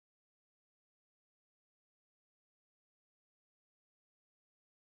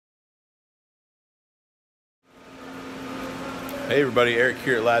Hey everybody, Eric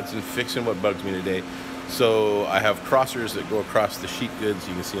here at Ladson, fixing what bugs me today. So I have crossers that go across the sheet goods.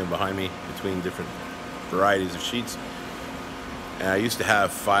 You can see them behind me between different varieties of sheets. And I used to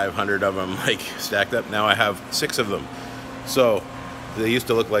have 500 of them like stacked up. Now I have 6 of them. So they used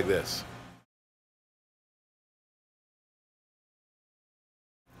to look like this.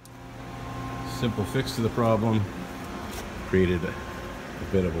 Simple fix to the problem. Created a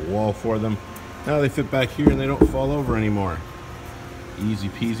bit of a wall for them. Now they fit back here and they don't fall over anymore. Easy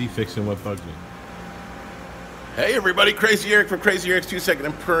peasy, fixing what bugs me. Hey everybody, Crazy Eric from Crazy Eric's 2-Second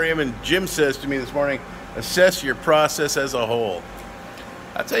Emporium, and Jim says to me this morning, assess your process as a whole.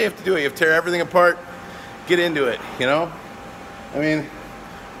 That's how you have to do it. You have to tear everything apart, get into it, you know? I mean,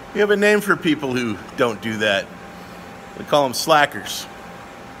 we have a name for people who don't do that. We call them slackers.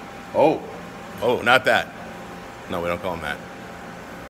 Oh, not that. No, we don't call them that.